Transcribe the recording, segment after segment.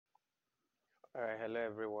Alright, hello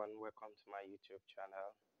everyone, welcome to my YouTube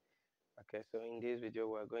channel. Okay, so in this video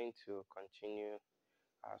we're going to continue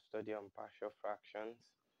our study on partial fractions,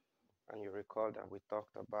 and you recall that we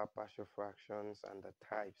talked about partial fractions and the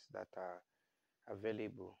types that are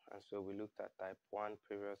available, and so we looked at type 1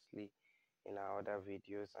 previously in our other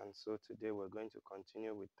videos, and so today we're going to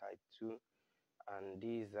continue with type 2, and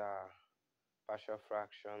these are partial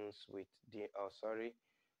fractions with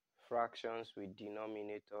fractions with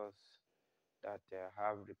denominators that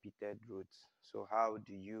have repeated roots. So how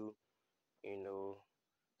do you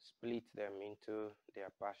split them into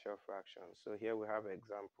their partial fractions? So here we have an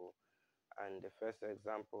example, and the first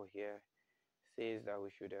example here says that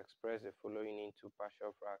we should express the following into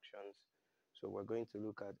partial fractions. So we're going to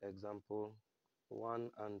look at example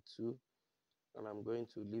 1 and 2, and I'm going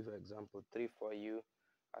to leave example 3 for you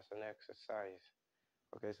as an exercise.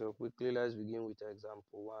 Okay, so quickly let's begin with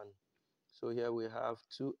example 1. So here we have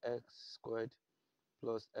 2x squared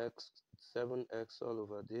plus 7x all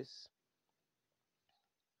over this,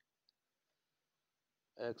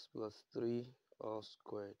 x plus 3 all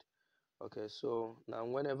squared. Okay, so now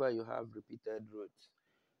whenever you have repeated roots,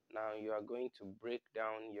 now you are going to break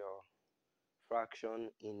down your fraction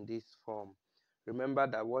in this form. Remember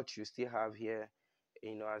that what you still have here,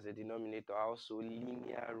 as a denominator, are also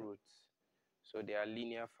linear roots. So they are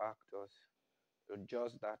linear factors. So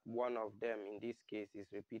just that one of them in this case is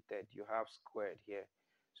repeated. You have squared here.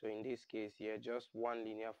 So in this case here, just one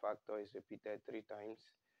linear factor is repeated 3 times.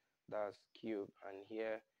 That's cube. And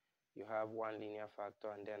here you have one linear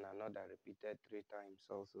factor and then another repeated 3 times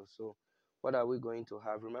also. So what are we going to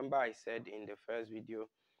have? Remember I said in the first video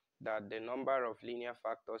that the number of linear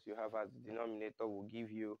factors you have as the denominator will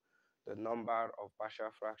give you the number of partial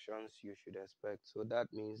fractions you should expect. So that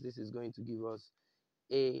means this is going to give us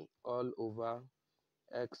a all over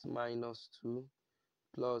x minus 2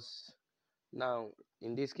 plus, now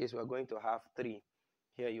in this case we're going to have 3.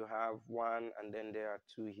 Here you have 1 and then there are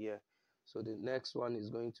 2 here. So the next one is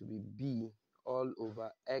going to be b all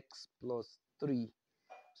over x plus 3.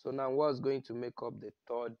 So now what's going to make up the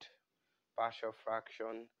third partial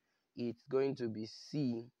fraction? It's going to be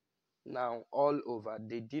c. Now all over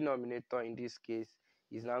the denominator in this case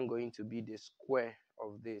is now going to be the square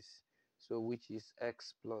of this, so which is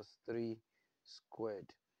x plus 3 squared.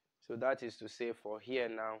 So that is to say, for here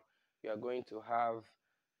now we are going to have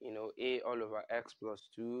a all over x plus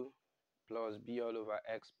 2 plus b all over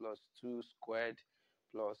x plus 2 squared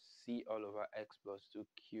plus c all over x plus 2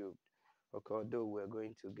 cubed. Okay, although we're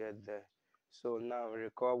going to get there. So now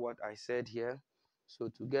recall what I said here. So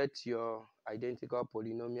to get your identical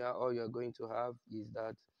polynomial, all you're going to have is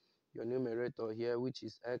that your numerator here, which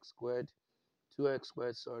is x squared, 2x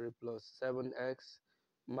squared, plus 7x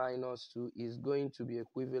minus 2 is going to be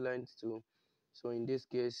equivalent to, so in this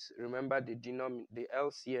case, remember the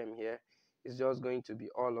LCM here is just going to be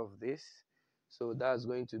all of this. So that's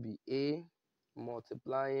going to be a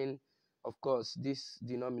multiplying, of course, this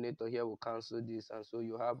denominator here will cancel this, and so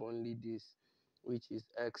you have only this, which is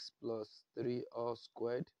x plus 3 all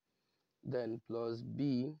squared, then plus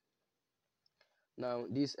b. Now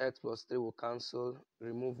this x plus 3 will cancel,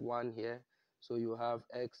 remove 1 here, so you have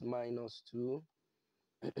x minus 2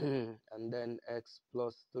 and then x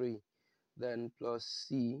plus 3, then plus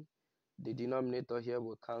c. The denominator here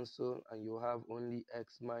will cancel and you have only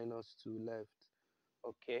x minus 2 left.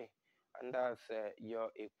 Okay, and that's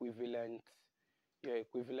your equivalent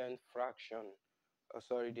fraction,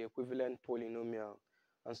 the equivalent polynomial.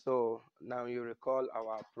 And so now you recall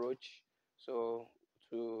our approach. So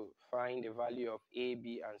to find the value of a,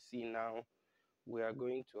 b, and c, now we are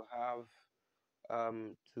going to have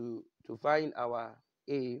to find our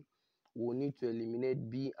a, we'll need to eliminate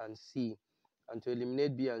b and c, and to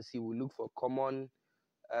eliminate b and c, we look for common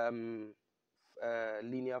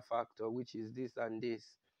linear factor, which is this and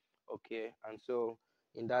this. Okay, and so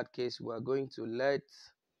in that case we are going to let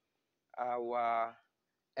our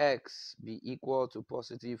x be equal to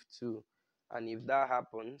positive 2, and if that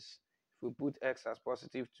happens, if we put x as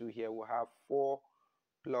positive 2 here, we'll have 4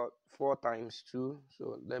 times 2.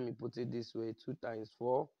 So let me put it this way: 2 times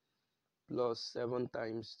 4 plus 7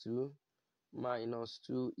 times 2 minus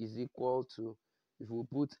 2 is equal to, if we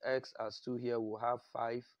put x as 2 here, we'll have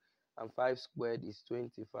 5, and 5 squared is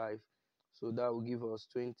 25. So that will give us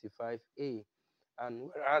 25a. And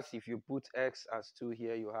whereas if you put x as 2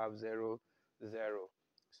 here, you have 0, 0.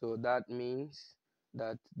 So that means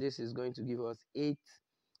that this is going to give us 8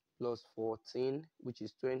 plus 14, which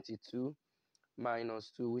is 22,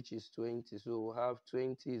 minus 2, which is 20. So we'll have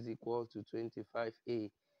 20 is equal to 25a.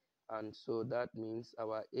 And so that means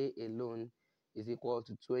our a alone is equal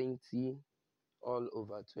to 20 all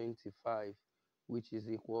over 25. which is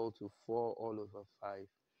equal to 4 all over 5.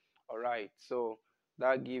 All right, so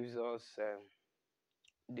that gives us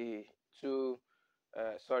the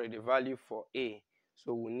the value for A.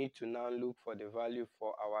 So we need to now look for the value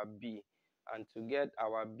for our B. And to get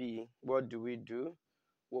our B, what do? We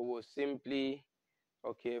will simply,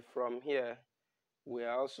 okay, from here, we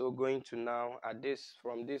are also going to now,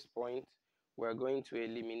 from this point, we're going to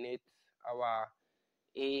eliminate our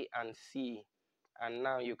A and C. And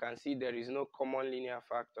now you can see there is no common linear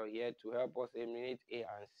factor here to help us eliminate A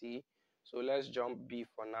and C. So let's jump B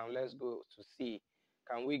for now. Let's go to C.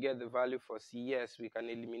 Can we get the value for C? Yes, we can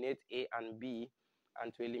eliminate A and B.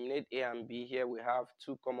 And to eliminate A and B, here we have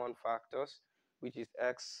two common factors, which is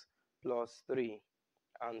x plus 3.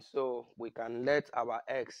 And so we can let our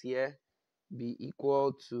x here be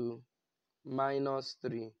equal to minus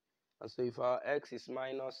 3. And so if our x is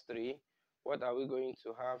minus 3, what are we going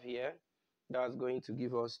to have here? That's going to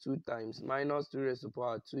give us 2 times minus 3 raised to the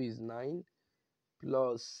power 2 is 9,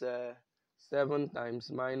 plus 7 times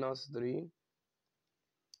minus 3,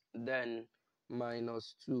 then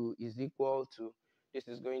minus 2 is equal to, this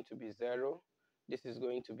is going to be 0, this is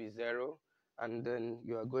going to be 0, and then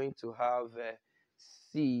you are going to have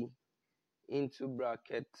C into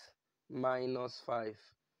bracket minus 5,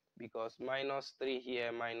 because minus 3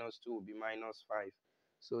 here minus 2 will be minus 5.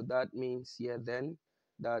 So that means here then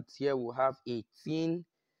that here we'll have 18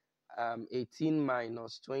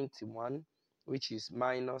 minus 21, which is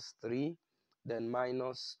minus 3, then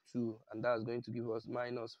minus 2, and that's going to give us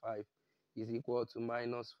minus 5 is equal to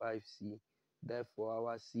minus 5C. Therefore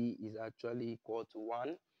our C is actually equal to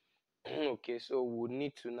 1. Okay, so we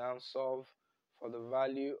need to now solve for the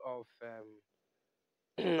value of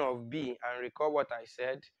of B, and recall what I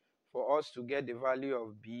said. For us to get the value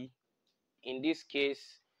of B, in this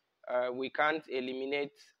case we can't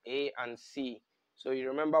eliminate A and C. So you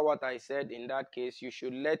remember what I said in that case, you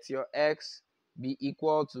should let your x be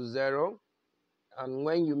equal to 0, and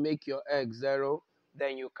when you make your x 0,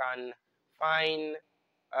 then you can find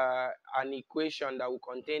an equation that will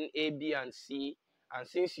contain A, B, and C. And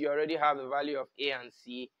since you already have the value of A and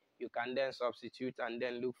C, you can then substitute and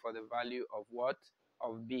then look for the value of what?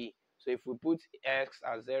 Of B. So if we put x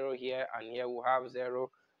as 0 here, and here we'll have 0,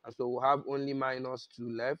 and so we'll have only minus 2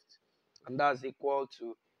 left, and that's equal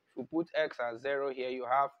to, if we put x as 0 here, you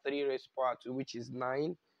have 3 raised to the power 2, which is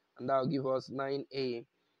 9, and that will give us 9A. If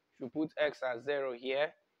you put x as 0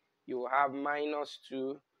 here, you will have minus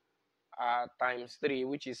 2 times 3,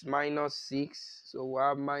 which is minus 6. So we'll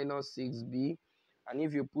have minus 6B. And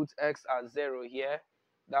if you put x as 0 here,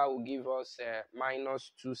 that will give us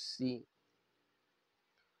minus 2C.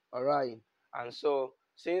 All right. And so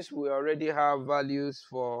since we already have values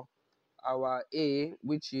for our A,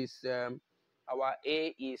 which is our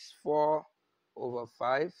A is 4 over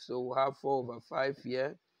 5. So we'll have 4 over 5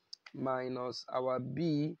 here, minus our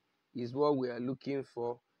B is what we are looking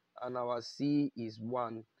for, and our C is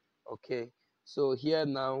 1. Okay, so here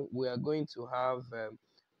now we are going to have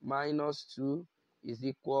minus 2 is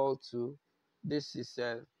equal to, this is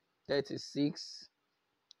 36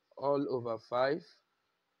 all over 5,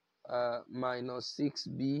 minus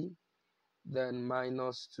 6B, then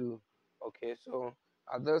minus 2. Okay, so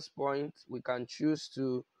at this point we can choose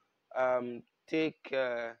to take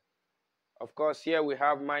of course, here we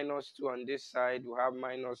have minus 2 on this side, we have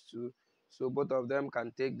minus 2, so both of them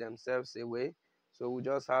can take themselves away. So we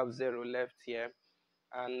just have 0 left here.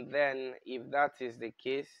 And then if that is the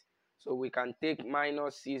case, so we can take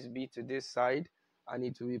minus 6B to this side, and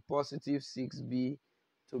it will be positive 6B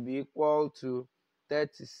to be equal to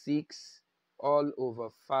 36 all over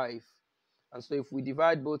 5. And so if we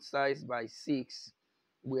divide both sides by 6,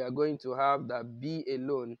 we are going to have that B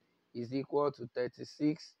alone is equal to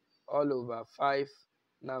 36 all over 5.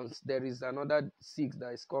 Now there is another 6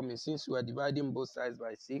 that is coming since we are dividing both sides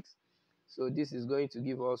by 6. So this is going to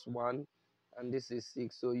give us 1, and this is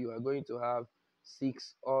 6. So you are going to have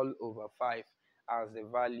 6 all over 5 as the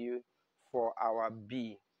value for our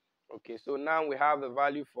B. Okay, so now we have the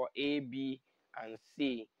value for A, B, and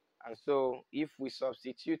C. And so if we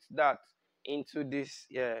substitute that into this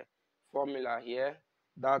formula here,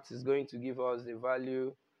 that is going to give us the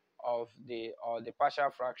value of the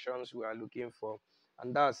partial fractions we are looking for,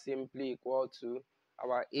 and that's simply equal to,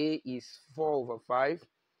 our A is 4 over 5.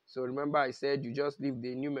 So remember I said you just leave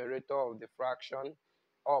the numerator of the fraction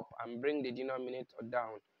up and bring the denominator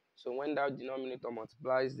down. So when that denominator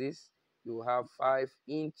multiplies this, you will have 5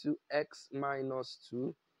 into x minus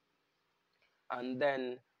 2, and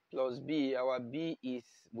then plus B. Our B is,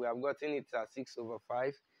 we have gotten it at 6 over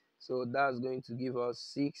 5. So that's going to give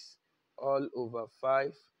us 6 all over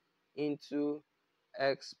 5 into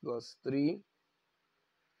x plus 3.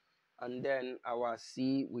 and then our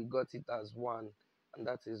c, we got it as 1, and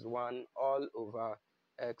that is 1 all over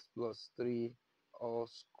x plus 3 all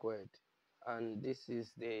squared. And this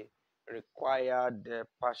is the required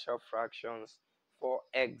partial fractions for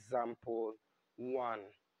example 1.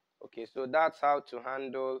 Okay, so that's how to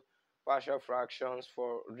handle partial fractions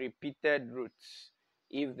for repeated roots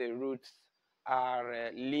if the roots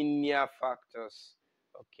are linear factors.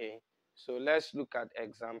 Okay, so let's look at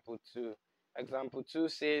example 2. Example 2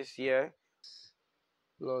 says here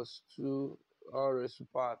plus 2 all raised to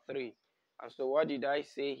power 3. And so what did I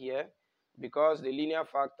say here? Because the linear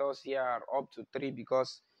factors here are up to 3,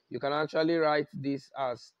 because you can actually write this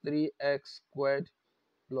as 3x squared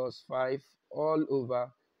plus 5 all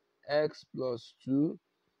over x plus 2,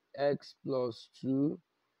 x plus 2,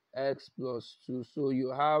 x plus 2. So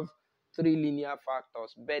you have 3 linear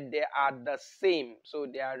factors, but they are the same, so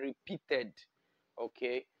they are repeated.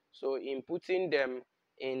 Okay, so in putting them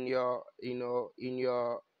in your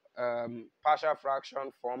partial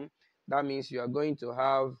fraction form, that means you are going to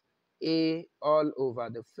have a all over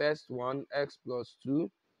the first one, x plus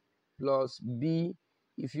 2, plus b.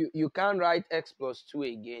 If you can't write x plus 2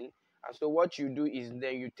 again, and so what you do is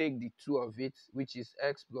then you take the 2 of it, which is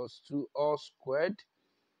x plus 2 all squared,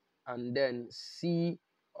 and then c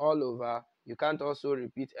all over. You can't also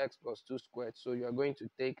repeat x plus 2 squared, so you are going to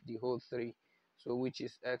take the whole 3, so which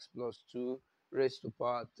is x plus 2 raised to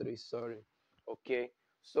power 3, sorry. Okay,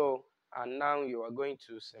 so and now you are going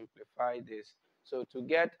to simplify this. So to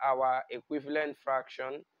get our equivalent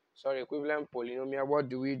fraction, sorry, equivalent polynomial, what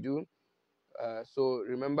do we do? So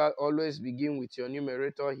remember, always begin with your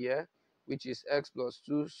numerator here, which is x plus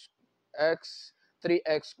 2 x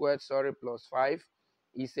 3x squared, sorry, plus 5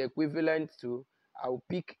 is equivalent to, I'll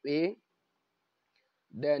pick a,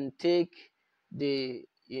 then take the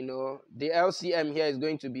the LCM here is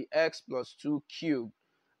going to be x plus 2 cubed.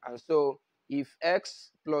 And so if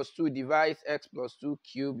x plus 2 divides x plus 2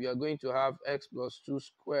 cubed, you are going to have x plus 2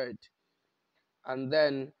 squared, and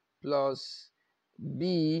then plus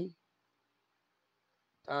b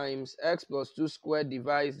times x plus 2 squared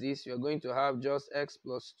divides this, you're going to have just x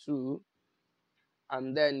plus 2,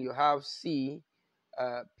 and then you have c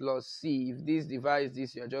plus c. If this divides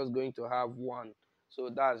this, you're just going to have 1. So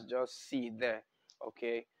that's just c there.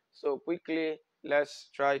 Okay, so quickly let's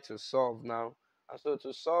try to solve now. And so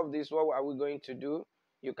to solve this, what are we going to do?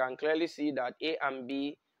 You can clearly see that a and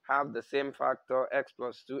b have the same factor, x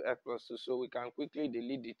plus 2, x plus 2. So we can quickly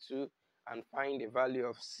delete the 2 and find the value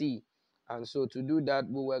of c. And so to do that,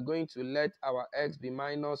 we were going to let our x be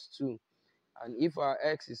minus 2. And if our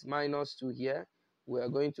x is minus 2 here, we are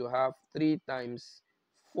going to have 3 times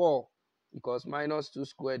 4, because minus 2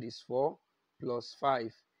 squared is 4, plus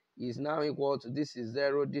 5 is now equal to, this is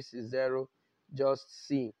 0, this is 0, just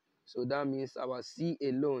c. So that means our c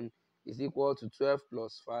alone is equal to 12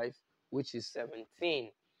 plus 5, which is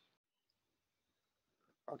 17.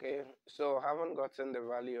 Okay, so haven't gotten the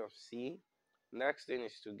value of c. Next thing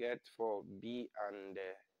is to get for b and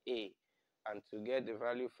a. And to get the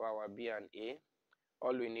value for our b and a,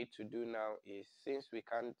 all we need to do now is, since we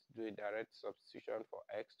can't do a direct substitution for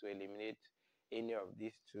x to eliminate any of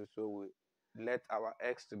these two, so we let our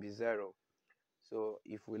x to be 0. So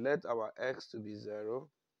if we let our x to be 0,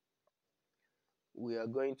 we are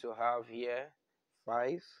going to have here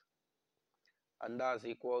 5, and that's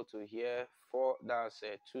equal to here 4, that's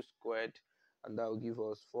 2 squared, and that will give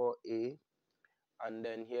us 4a. And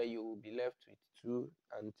then here you will be left with 2,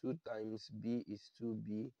 and 2 times b is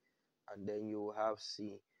 2b, and then you will have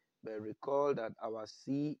c. But recall that our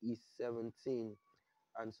c is 17,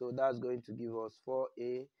 and so that's going to give us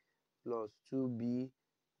 4a plus 2b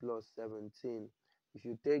plus 17. If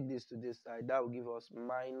you take this to this side, that will give us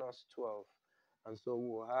minus 12. And so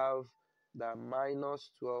we'll have that minus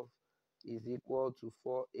 12 is equal to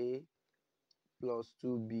 4a plus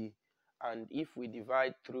 2b. And if we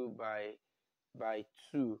divide through by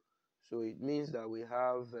 2, so it means that we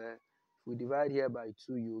have, if we divide here by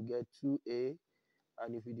 2, you get 2a,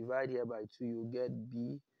 and if you divide here by 2, you get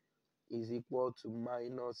b is equal to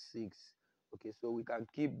minus 6. Okay, so we can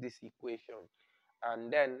keep this equation.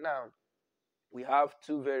 And then now we have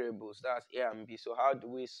two variables, that's a and b. So how do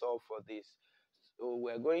we solve for this? So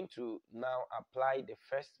we're going to now apply the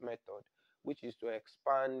first method, which is to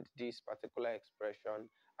expand this particular expression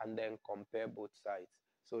and then compare both sides.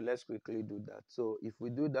 So let's quickly do that. So if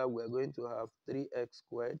we do that, we're going to have 3x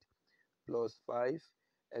squared plus 5.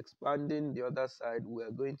 Expanding the other side,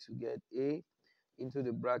 we're going to get a into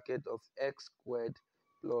the bracket of x squared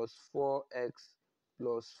plus 4x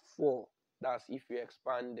plus 4. That's if you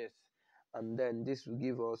expand this. And then this will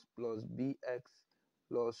give us plus bx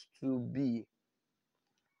plus 2b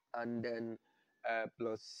and then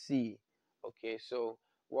plus c. Okay, so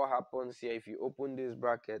what happens here, if you open this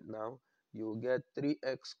bracket now, you will get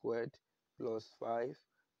 3x squared plus 5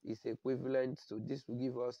 is equivalent to, this will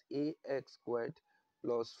give us ax squared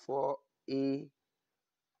plus 4ax,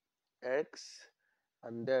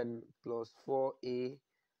 and then plus 4a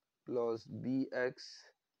plus bx,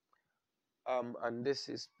 and this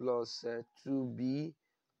is plus 2b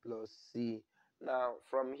plus c. Now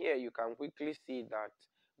from here you can quickly see that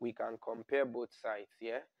we can compare both sides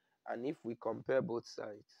here, and if we compare both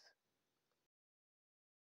sides,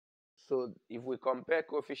 so if we compare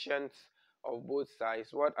coefficients of both sides,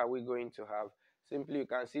 what are we going to have? Simply, you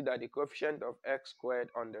can see that the coefficient of x squared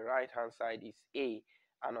on the right hand side is a,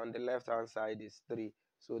 and on the left hand side is 3.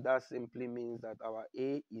 So that simply means that our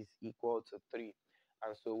a is equal to 3.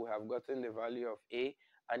 And so we have gotten the value of a,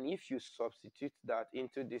 and if you substitute that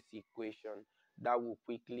into this equation, that will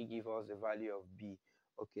quickly give us the value of b.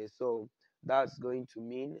 Okay, so that's going to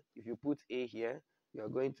mean if you put a here, you are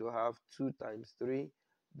going to have 2 times 3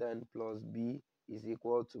 then plus b is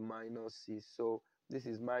equal to minus 6. So this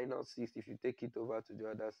is minus 6 if you take it over to the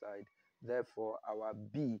other side. Therefore, our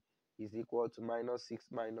b is equal to minus 6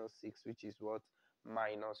 minus 6, which is what?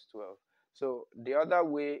 Minus 12. So the other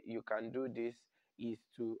way you can do this is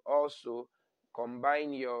to also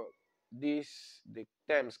combine the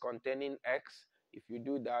terms containing x. If you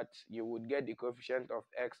do that, you would get the coefficient of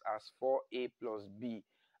x as 4a plus b.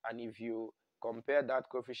 And if you compare that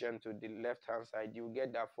coefficient to the left hand side, you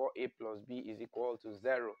get that 4a plus b is equal to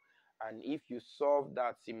 0. And if you solve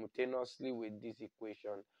that simultaneously with this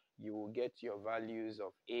equation, you will get your values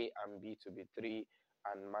of a and b to be 3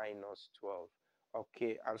 and minus 12.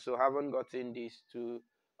 Okay, and so having gotten these two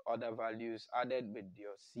other values added with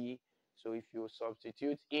your c, so if you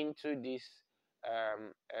substitute into this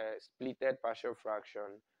splitted partial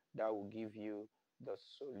fraction, that will give you the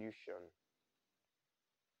solution.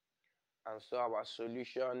 And so our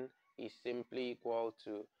solution is simply equal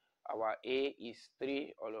to, our a is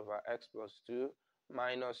 3 all over x plus 2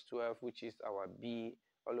 minus 12, which is our b,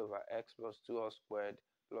 all over x plus 2 all squared,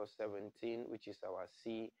 plus 17, which is our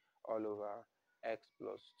c, all over x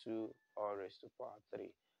plus 2 all raised to power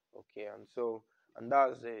 3. Okay, and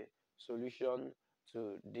that's the solution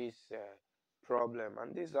to this problem.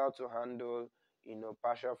 And this is how to handle,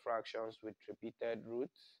 partial fractions with repeated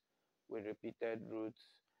roots.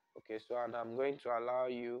 Okay, so and I'm going to allow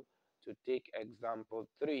you to take example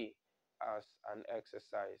 3 as an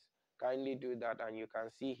exercise. Kindly do that, and you can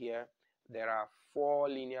see here there are 4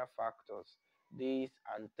 linear factors, these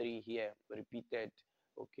and 3 here repeated.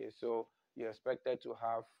 Okay, so you're expected to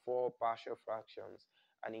have 4 partial fractions,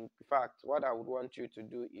 and in fact what I would want you to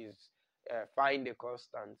do is find the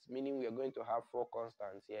constants, meaning we are going to have 4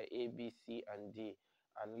 constants here, a, b, c, and d.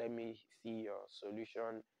 And let me see your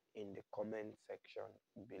solution in the comment section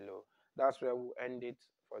below. That's where we'll end it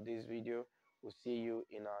for this video. We'll see you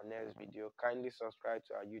in our next video. Kindly subscribe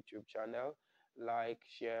to our YouTube channel, like,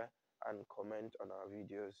 share, and comment on our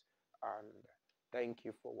videos. And thank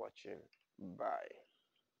you for watching. Bye.